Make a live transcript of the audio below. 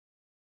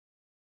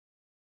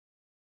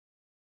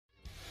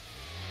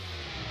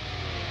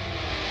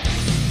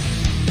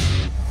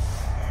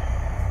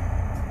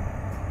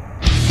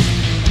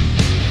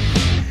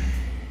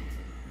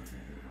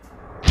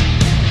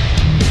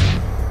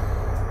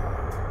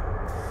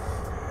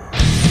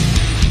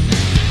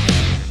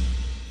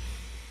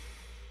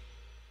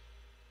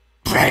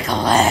Break a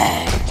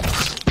leg.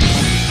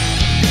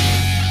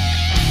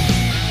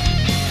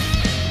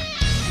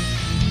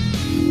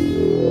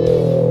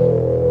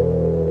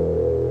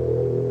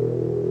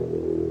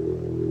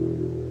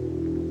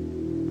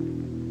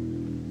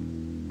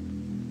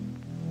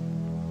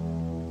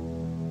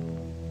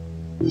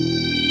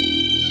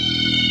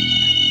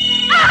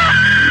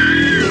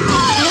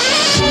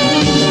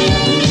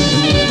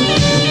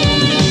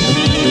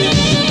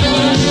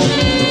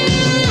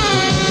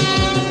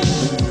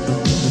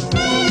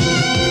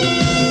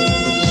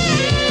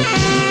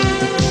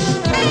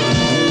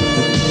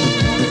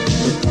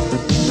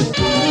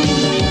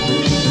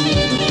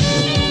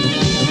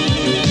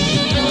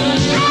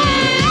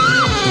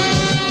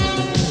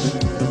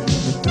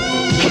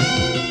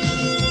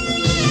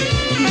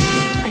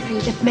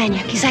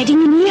 Maniac is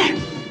hiding in here.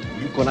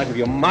 You've gone out of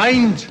your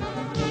mind.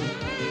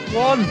 Go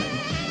on.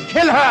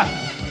 Kill her.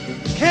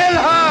 Kill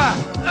her.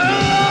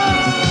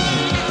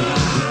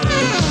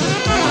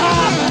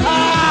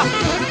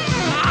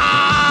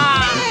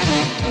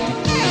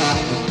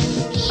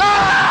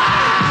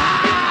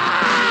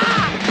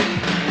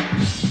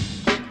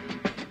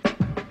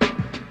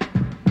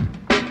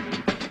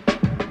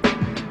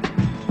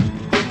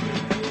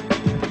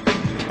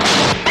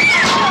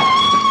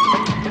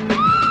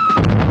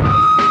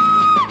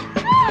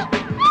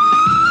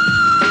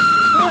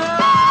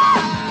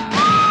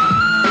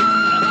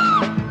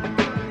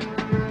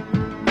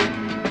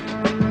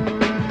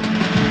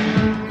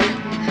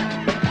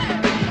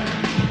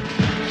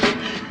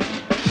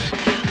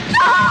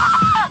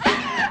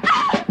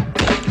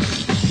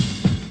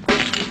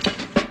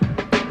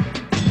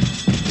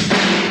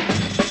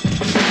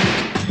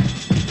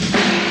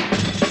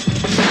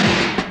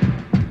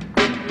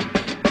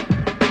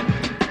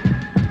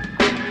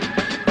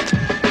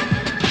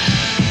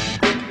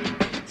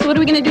 What are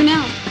we gonna do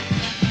now?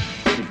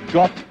 You've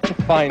got to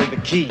find the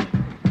key.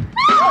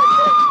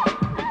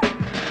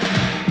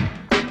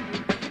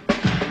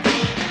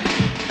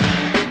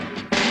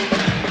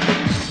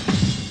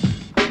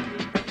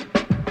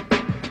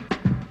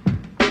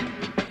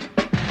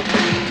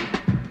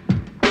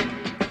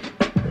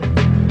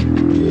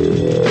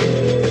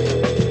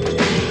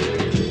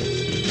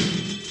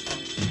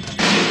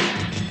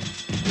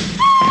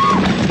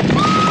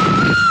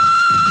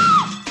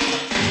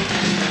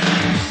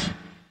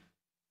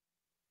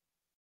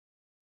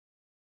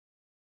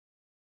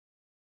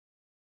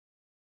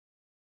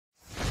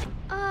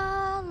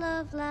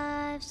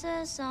 Life's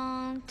a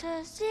song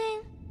to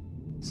sing,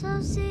 so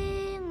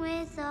sing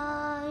with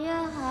all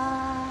your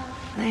heart.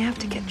 I have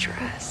to get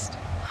dressed.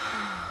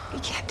 We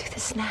can't do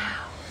this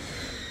now.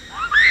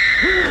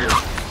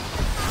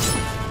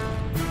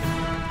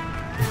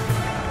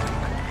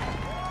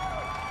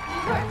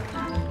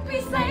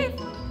 Be safe,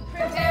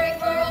 preparing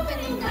for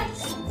opening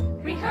night.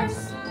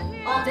 Rehearse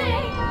all day,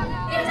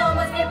 it'll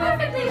almost be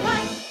perfectly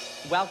right.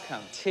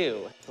 Welcome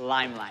to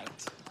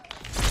Limelight.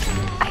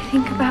 I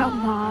think about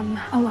Mom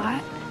a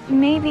lot.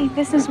 Maybe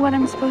this is what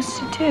I'm supposed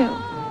to do.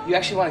 You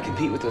actually want to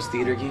compete with those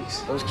theater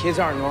geeks? Those kids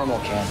aren't normal,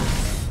 Ken.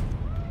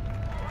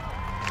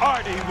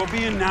 Artie will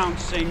be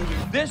announcing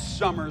this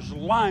summer's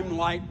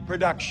Limelight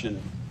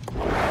production.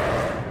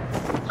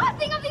 Hot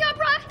thing of the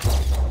opera!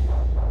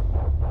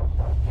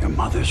 Your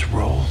mother's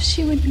role.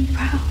 She would be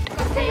proud.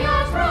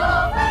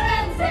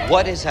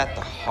 What is at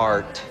the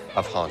heart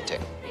of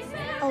haunting?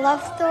 A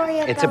love story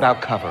about... It's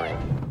about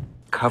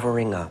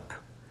covering up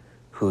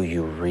who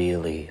you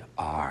really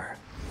are.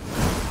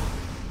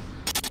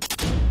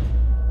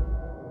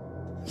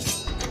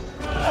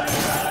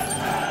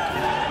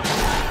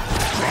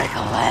 Break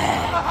a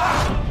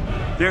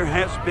leg. There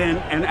has been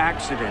an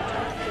accident.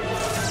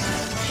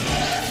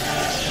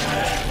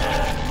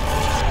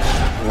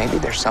 Maybe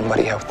there's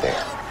somebody out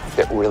there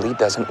that really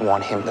doesn't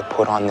want him to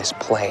put on this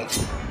play.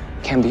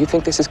 Cam, do you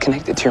think this is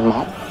connected to your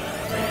mom?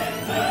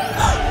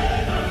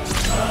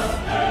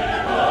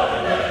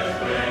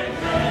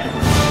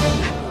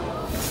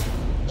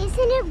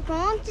 Isn't it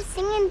wrong to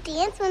sing and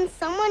dance when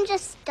someone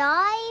just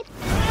died?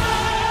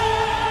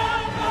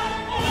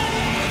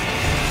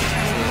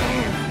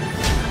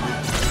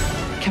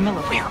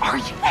 Camilla, where are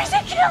you? There's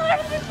a killer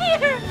in the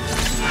theater!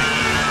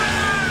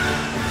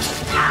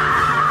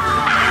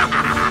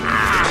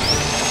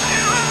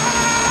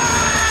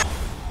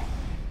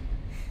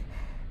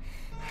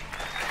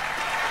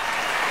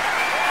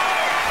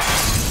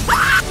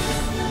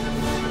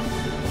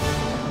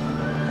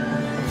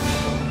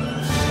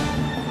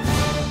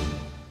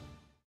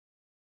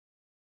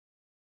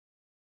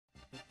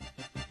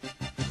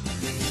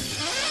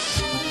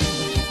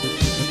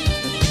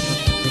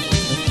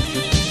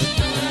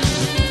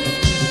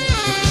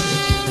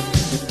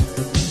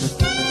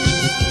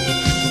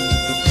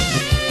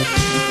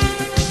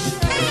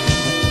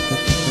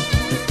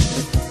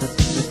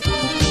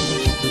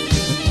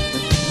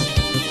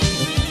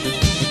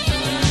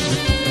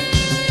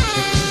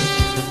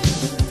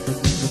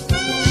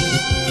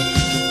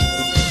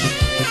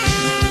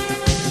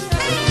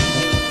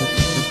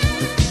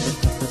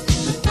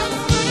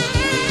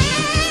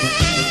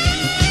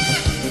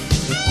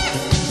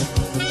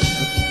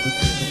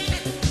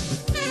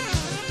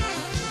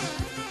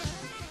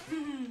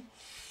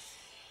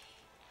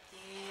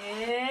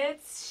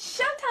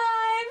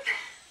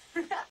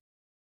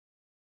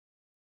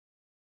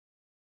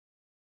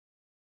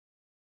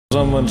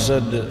 Someone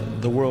said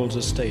that the world's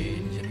a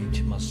stage.